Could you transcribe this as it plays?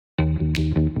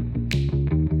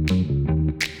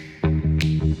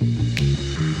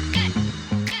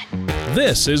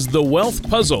This is The Wealth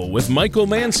Puzzle with Michael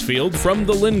Mansfield from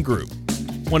the Lynn Group.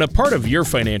 When a part of your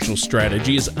financial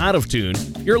strategy is out of tune,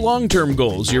 your long-term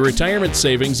goals, your retirement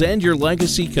savings, and your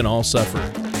legacy can all suffer.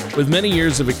 With many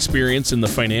years of experience in the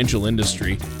financial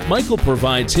industry, Michael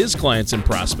provides his clients and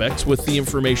prospects with the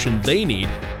information they need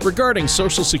regarding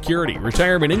Social Security,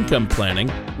 retirement income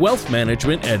planning, wealth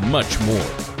management, and much more.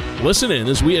 Listen in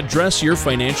as we address your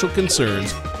financial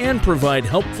concerns and provide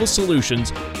helpful solutions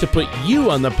to put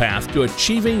you on the path to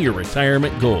achieving your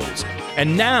retirement goals.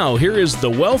 And now, here is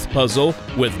The Wealth Puzzle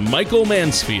with Michael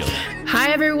Mansfield. Hi,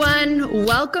 everyone.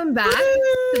 Welcome back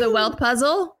to The Wealth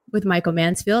Puzzle with Michael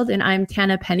Mansfield, and I'm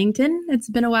Tana Pennington. It's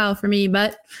been a while for me,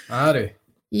 but howdy.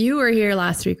 You were here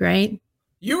last week, right?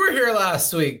 You were here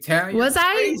last week, Tana. Was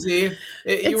I? Crazy.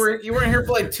 You weren't here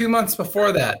for like 2 months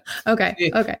before that. Okay.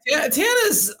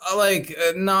 Tana's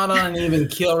not on an even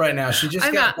keel right now. She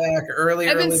just got back early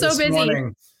this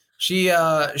morning.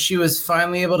 She was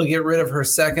finally able to get rid of her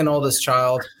second oldest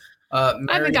child. I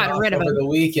haven't gotten rid of him over the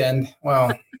weekend. Well,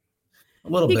 a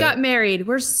little bit. He got married.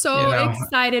 We're so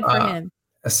excited for him.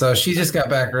 So she just got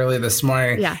back early this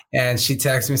morning. Yeah. And she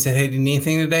texted me and said, "Hey, do you need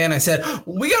anything today?" And I said,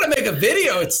 "We got to make a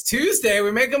video. It's Tuesday. We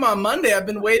make them on Monday. I've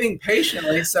been waiting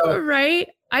patiently." So right.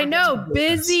 I know.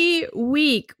 Busy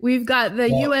week. We've got the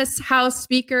U.S. House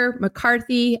Speaker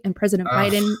McCarthy and President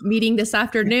Biden meeting this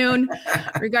afternoon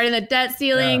regarding the debt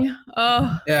ceiling. Yeah.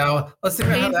 Oh, yeah. Well, let's see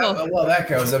how that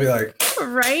goes. I'll be like,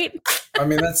 right. I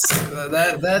mean,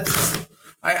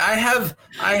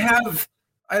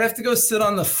 I'd have to go sit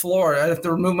on the floor. I'd have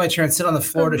to remove my chair and sit on the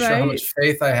floor to show how much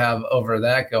faith I have over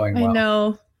that going well. I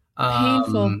know.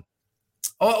 Painful.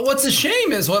 What's a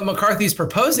shame is what McCarthy's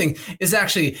proposing is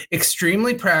actually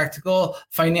extremely practical,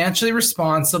 financially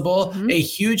responsible, a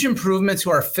huge improvement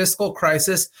to our fiscal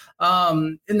crisis.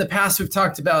 In the past, we've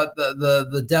talked about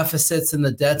the deficits and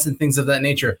the debts and things of that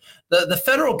nature. The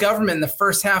federal government in the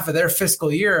first half of their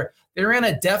fiscal year, they ran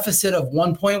a deficit of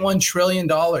 $1.1 trillion.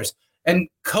 And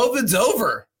COVID's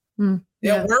over. Where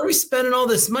are we spending all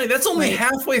this money? That's only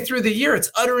halfway through the year.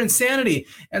 It's utter insanity.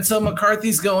 And so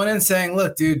McCarthy's going in saying,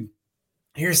 "Look, dude,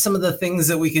 here's some of the things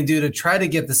that we can do to try to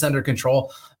get this under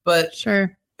control. But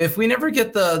if we never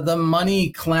get the money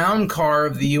clown car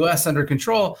of the U.S. under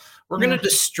control, we're going to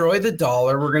destroy the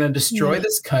dollar. We're going to destroy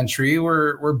this country.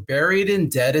 We're buried in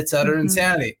debt. It's utter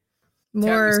insanity."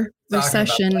 More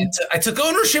recession. I took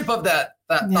ownership of that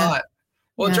thought.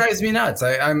 Well, it drives me nuts.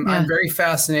 I'm very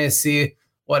fascinated to see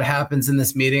what happens in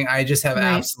this meeting. I just have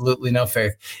absolutely no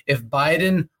faith. If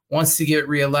Biden wants to get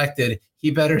reelected, he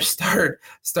better start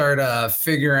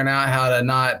figuring out how to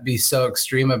not be so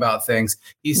extreme about things.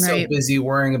 He's so busy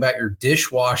worrying about your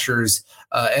dishwasher's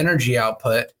energy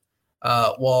output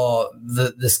while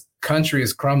this country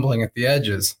is crumbling at the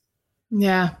edges.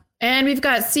 Yeah. And we've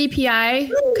got CPI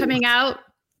coming out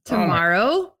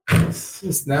tomorrow.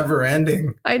 It's never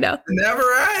ending. I know. It never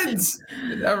ends.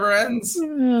 It never ends.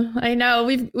 I know.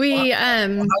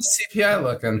 How's CPI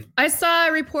looking? I saw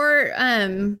a report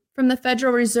from the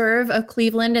Federal Reserve of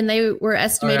Cleveland, and they were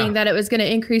estimating that it was going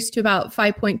to increase to about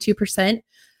 5.2%,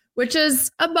 which is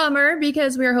a bummer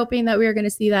because we were hoping that we were going to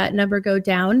see that number go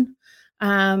down.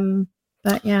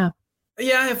 But yeah.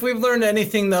 Yeah, if we've learned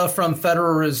anything, though, from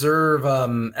Federal Reserve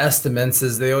estimates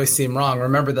is they always seem wrong.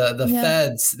 Remember, the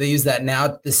feds, they use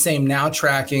the same now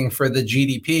tracking for the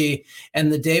GDP.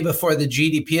 And the day before the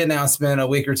GDP announcement a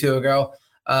week or two ago,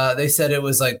 they said it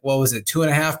was like, what was it,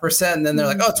 2.5%? And then they're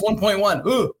like, oh, it's 1.1.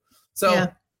 Ooh. So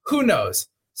who knows?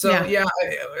 So,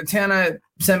 Tana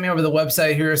sent me over the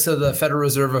website here. So the Federal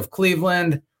Reserve of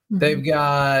Cleveland, they've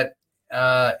got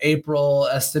April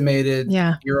estimated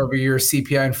year-over-year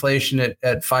CPI inflation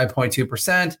at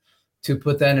 5.2%. To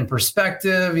put that in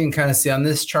perspective, you can kind of see on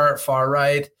this chart, far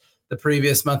right, the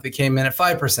previous month it came in at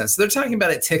 5%. So they're talking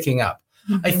about it ticking up.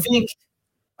 I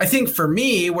think for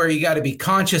me, where you got to be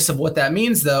conscious of what that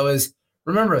means, though, is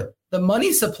remember, the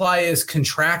money supply is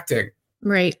contracting.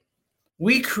 Right.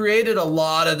 We created a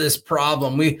lot of this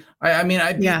problem. I beat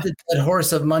the dead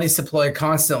horse of money supply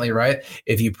constantly, right?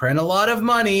 If you print a lot of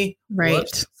money,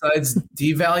 besides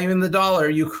devaluing the dollar,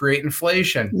 you create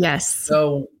inflation. Yes.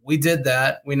 So we did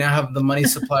that. We now have the money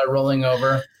supply rolling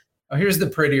over. Oh, here's the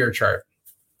prettier chart.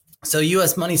 So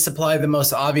U.S. money supply, the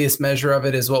most obvious measure of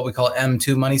it is what we call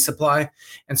M2 money supply.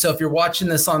 And so if you're watching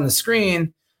this on the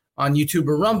screen on YouTube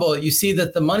or Rumble, you see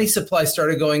that the money supply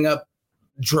started going up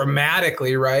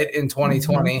dramatically, right, in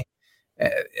 2020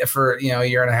 for a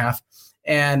year and a half.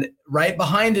 And right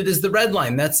behind it is the red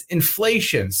line. That's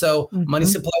inflation. So money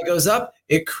supply goes up,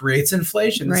 it creates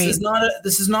inflation. This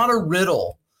is not a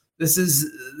riddle. This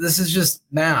is just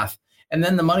math. And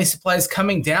then the money supply is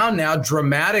coming down now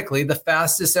dramatically, the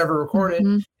fastest ever recorded.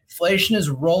 Mm-hmm. Inflation is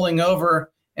rolling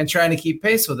over and trying to keep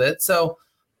pace with it. So,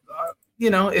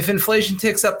 if inflation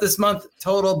ticks up this month,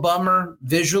 total bummer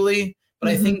visually. But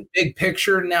I think big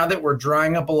picture, now that we're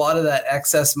drying up a lot of that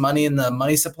excess money in the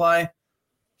money supply,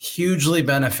 hugely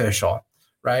beneficial,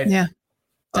 right? Yeah,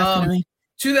 definitely.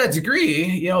 To that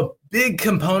degree, big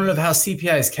component of how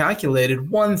CPI is calculated,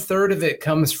 1/3 of it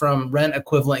comes from rent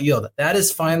equivalent yield. That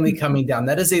is finally coming down.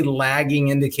 That is a lagging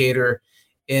indicator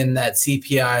in that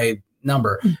CPI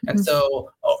number. Mm-hmm. And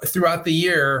so throughout the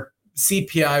year,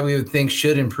 CPI, we would think,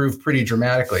 should improve pretty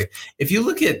dramatically. If you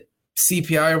look at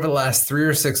CPI over the last 3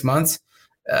 or 6 months,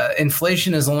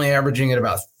 inflation is only averaging at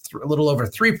about a little over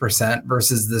 3%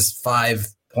 versus this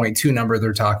 5.2 number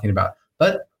they're talking about.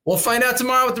 But we'll find out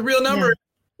tomorrow what the real number is.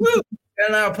 Woo!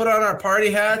 And I'll put on our party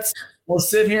hats. We'll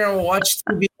sit here and we'll watch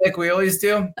TV like we always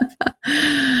do.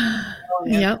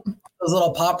 Yep. Those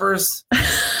little poppers.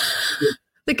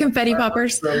 The confetti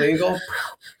poppers. Are illegal.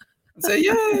 And say,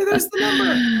 yay, there's the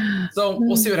number. So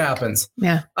we'll see what happens.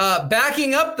 Yeah.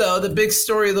 Backing up, though, the big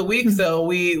story of the week, though,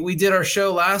 we did our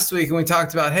show last week and we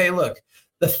talked about, hey, look,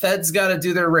 the Fed's got to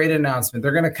do their rate announcement.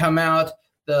 They're going to come out.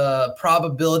 The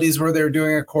probabilities where they're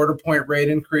doing a 1/4 point rate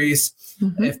increase.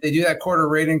 Mm-hmm. If they do that quarter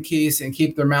rate increase and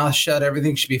keep their mouth shut,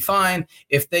 everything should be fine.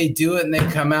 If they do it and they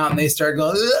come out and they start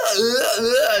going,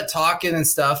 talking and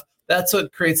stuff, that's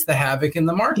what creates the havoc in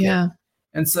the market. Yeah.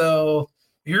 And so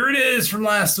here it is from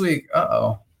last week.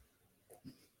 Well,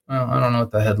 I don't know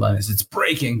what the headline is. It's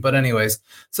breaking. But anyways,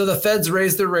 so the Feds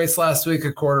raised their rates last week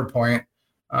 1/4 point.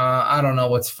 I don't know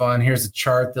what's fun. Here's a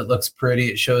chart that looks pretty.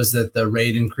 It shows that the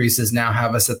rate increases now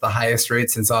have us at the highest rate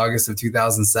since August of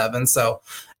 2007. So,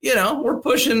 we're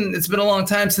pushing. It's been a long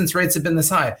time since rates have been this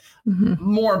high. Mm-hmm.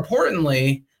 More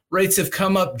importantly, rates have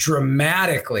come up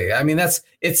dramatically. I mean,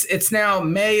 it's now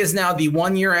May is now the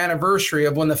 1-year anniversary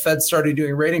of when the Fed started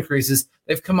doing rate increases.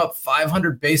 They've come up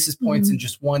 500 basis points in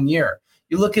just 1 year.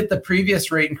 You look at the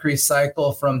previous rate increase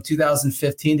cycle from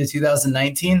 2015 to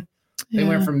 2019. They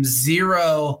went from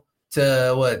 0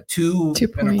 to what,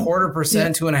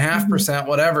 2.25%, 2.5%,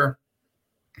 whatever,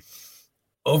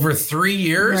 over 3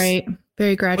 years. Right.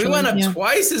 Very gradually. We went up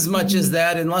twice as much as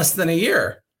that in less than a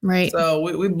year. Right. So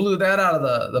we blew that out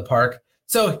of the park.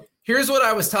 So here's what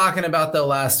I was talking about, though,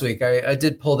 last week. I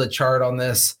did pull the chart on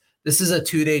this. This is a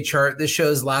 2-day chart. This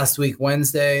shows last week,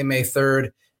 Wednesday, May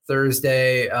 3rd,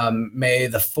 Thursday, May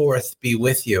the 4th be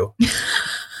with you.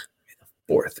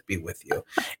 Be with you.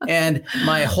 And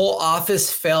my whole office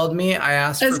failed me. I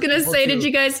was going to say, did you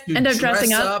guys end up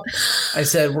dressing up? I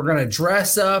said, we're going to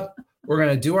dress up. We're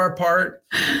going to do our part.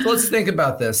 So let's think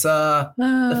about this. The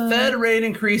Fed rate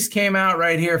increase came out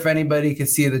right here, if anybody could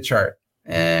see the chart.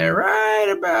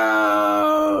 Right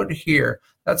about here.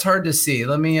 That's hard to see.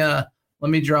 Let me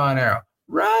draw an arrow.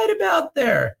 Right about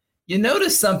there. You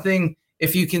notice something.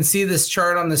 If you can see this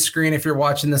chart on the screen, if you're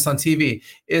watching this on TV,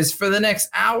 is for the next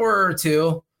hour or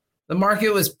two, the market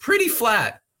was pretty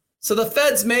flat. So the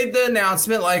Feds made the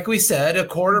announcement, like we said,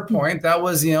 1/4 point. That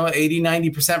was, 80,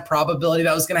 90% probability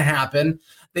that was going to happen.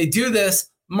 They do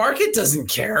this. Market doesn't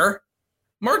care.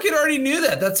 Market already knew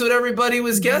that. That's what everybody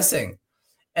was guessing.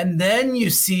 And then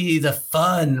you see the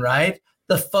fun, right?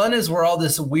 The fun is where all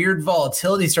this weird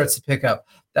volatility starts to pick up.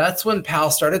 That's when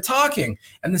Powell started talking.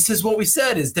 And this is what we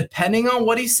said is depending on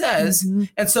what he says. Mm-hmm.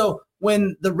 And so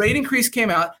when the rate increase came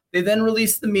out, they then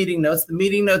released the meeting notes. The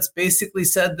meeting notes basically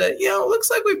said that, it looks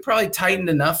like we've probably tightened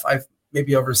enough. I've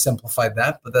maybe oversimplified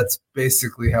that, but that's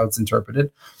basically how it's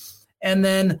interpreted. And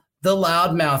then the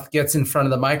loudmouth gets in front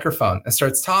of the microphone and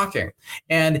starts talking.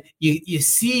 And you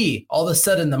see all of a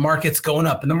sudden the market's going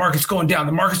up and the market's going down,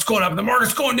 the market's going up, and the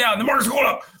market's going down, the market's going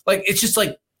up. Like, it's just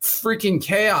like freaking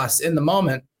chaos in the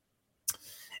moment.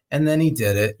 And then he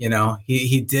did it.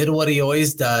 He did what he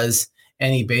always does.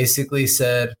 And he basically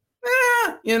said,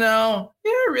 I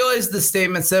realize the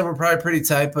statement said we're probably pretty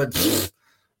tight, but we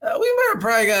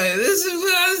probably got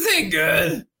this ain't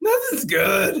good. Nothing's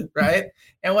good. Right.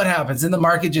 And what happens? And the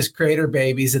market just crater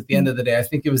babies at the end of the day. I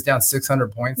think it was down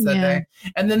 600 points that day.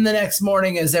 And then the next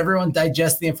morning, as everyone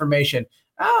digests the information,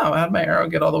 how'd my arrow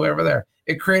get all the way over there?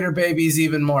 It crater babies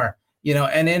even more.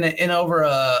 And in over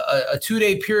a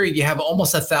 2-day period, you have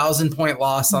almost 1,000 point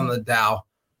loss on the Dow.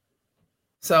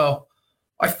 So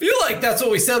I feel like that's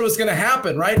what we said was going to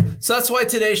happen, right? So that's why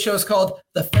today's show is called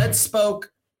The Fed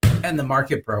Spoke and the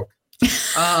Market Broke.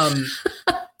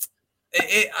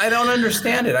 I don't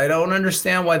understand it. I don't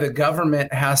understand why the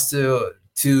government has to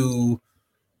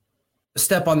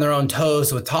step on their own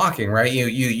toes with talking, right?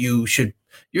 You should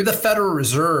You're the Federal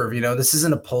Reserve. This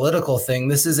isn't a political thing.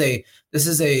 This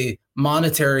is a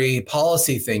monetary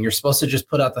policy thing. You're supposed to just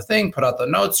put out the thing, put out the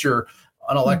notes. You're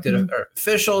unelected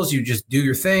officials. You just do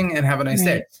your thing and have a nice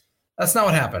day. That's not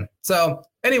what happened. So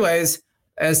anyways,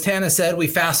 as Tana said, we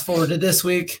fast forward to this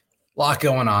week. A lot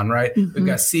going on, right? We've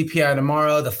got CPI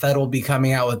tomorrow. The Fed will be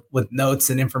coming out with notes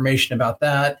and information about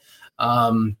that.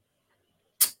 What'd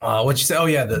you say? Oh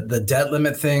yeah, the debt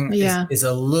limit thing is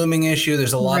a looming issue.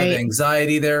 There's a lot of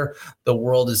anxiety there. The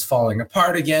world is falling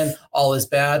apart again. All is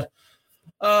bad.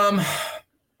 I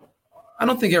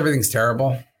don't think everything's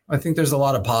terrible. I think there's a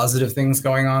lot of positive things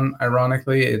going on.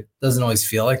 Ironically, it doesn't always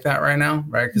feel like that right now,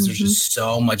 right? Because there's just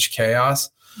so much chaos.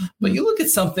 But you look at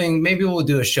something, maybe we'll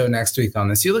do a show next week on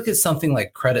this. You look at something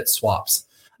like credit swaps.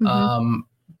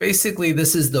 Basically,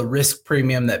 this is the risk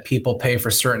premium that people pay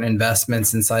for certain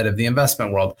investments inside of the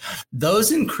investment world.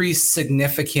 Those increase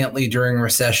significantly during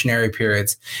recessionary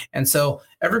periods. And so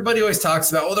everybody always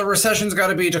talks about, the recession's got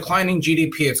to be declining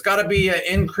GDP. It's got to be an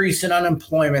increase in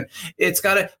unemployment. It's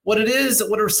got to, what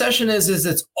a recession is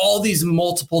it's all these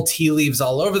multiple tea leaves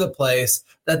all over the place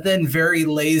that then very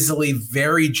lazily,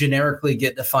 very generically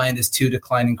get defined as 2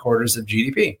 declining quarters of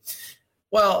GDP.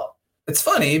 Well, it's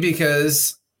funny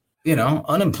because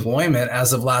unemployment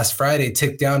as of last Friday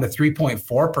ticked down to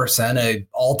 3.4%, an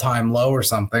all-time low or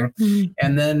something.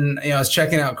 And then, I was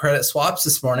checking out credit swaps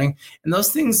this morning, and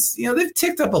those things, they've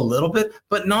ticked up a little bit,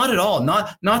 but not at all,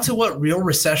 not to what real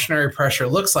recessionary pressure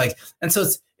looks like. And so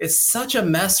it's such a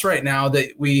mess right now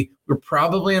that we're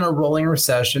probably in a rolling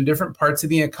recession. Different parts of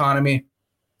the economy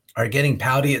are getting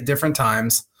pouty at different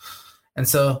times. And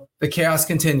so the chaos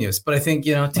continues. But I think,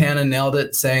 Tana nailed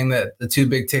it, saying that the 2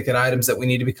 big ticket items that we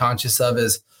need to be conscious of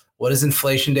is, what does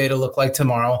inflation data look like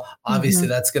tomorrow? Obviously,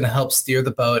 that's going to help steer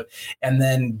the boat. And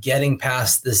then getting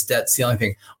past this debt ceiling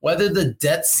thing. Whether the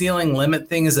debt ceiling limit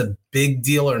thing is a big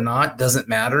deal or not doesn't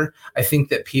matter. I think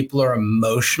that people are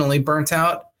emotionally burnt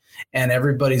out, and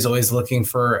everybody's always looking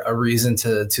for a reason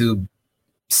to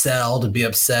sell, to be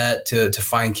upset, to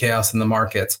find chaos in the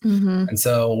markets. And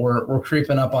so we're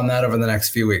creeping up on that over the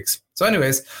next few weeks. So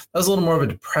anyways, that was a little more of a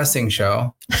depressing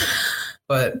show,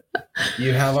 but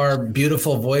you have our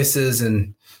beautiful voices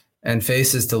and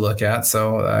faces to look at.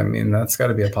 So, I mean, that's got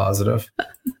to be a positive.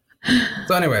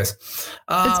 So anyways,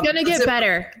 it's going to get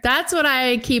better. That's what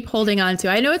I keep holding on to.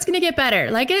 I know it's going to get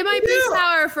better. Like, it might be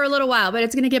sour for a little while, but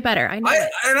it's going to get better. I know.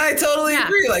 And I totally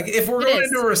agree. Like, if we're going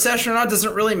into a recession or not,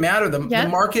 doesn't really matter. The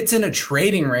market's in a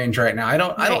trading range right now. I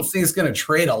don't think it's going to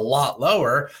trade a lot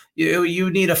lower.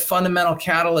 You need a fundamental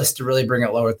catalyst to really bring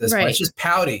it lower at this point. It's just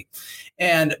pouty.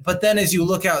 But then as you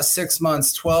look out 6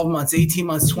 months, 12 months, 18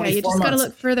 months, 24 months, you just got to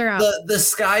look further out. The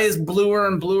sky is bluer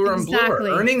and bluer and bluer.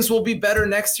 Earnings will be better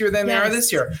next year than they are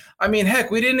this year. I mean, heck,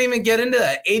 we didn't even get into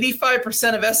that.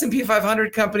 85% of S&P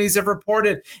 500 companies have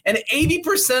reported, and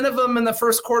 80% of them in the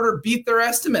first quarter beat their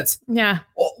estimates. Yeah.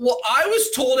 Well, I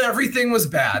was told everything was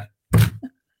bad.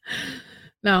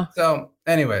 No. So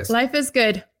anyways. Life is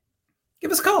good.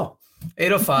 Give us a call.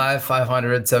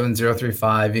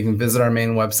 805-500-7035. You can visit our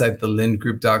main website,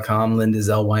 thelindgroup.com. Lind is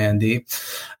L-Y-N-D.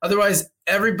 Otherwise,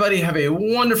 everybody have a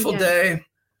wonderful day,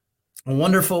 a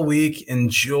wonderful week.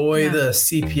 Enjoy the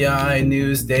CPI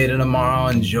news data tomorrow.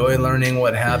 Enjoy learning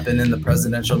what happened in the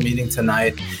presidential meeting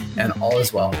tonight, and all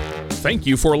is well. Thank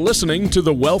you for listening to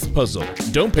The Wealth Puzzle.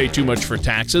 Don't pay too much for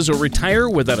taxes or retire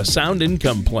without a sound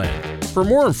income plan. For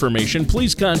more information,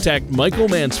 please contact Michael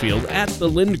Mansfield at The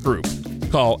Lind Group.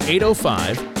 Call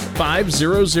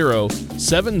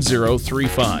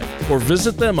 805-500-7035 or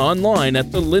visit them online at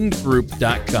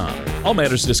thelindgroup.com. All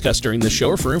matters discussed during this show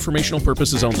are for informational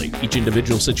purposes only. Each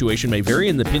individual situation may vary,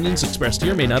 and the opinions expressed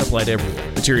here may not apply to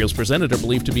everyone. Materials presented are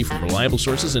believed to be from reliable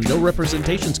sources, and no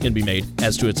representations can be made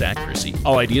as to its accuracy.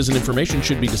 All ideas and information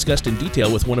should be discussed in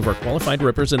detail with one of our qualified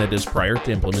representatives prior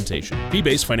to implementation.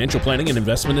 Fee-based financial planning and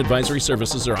investment advisory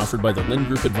services are offered by the Lind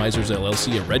Group Advisors,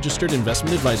 LLC, a registered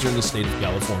investment advisor in the state of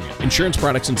California. Insurance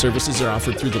products and services are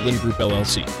offered through the Lind Group,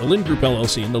 LLC. The Lind Group,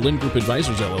 LLC, and the Lind Group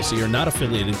Advisors, LLC are not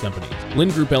affiliated companies.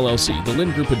 Lind Group, LLC, the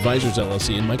Lind Group Advisors,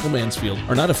 LLC, and Michael Mansfield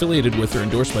are not affiliated with or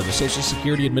endorsed by the Social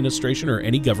Security Administration or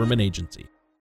any government agency.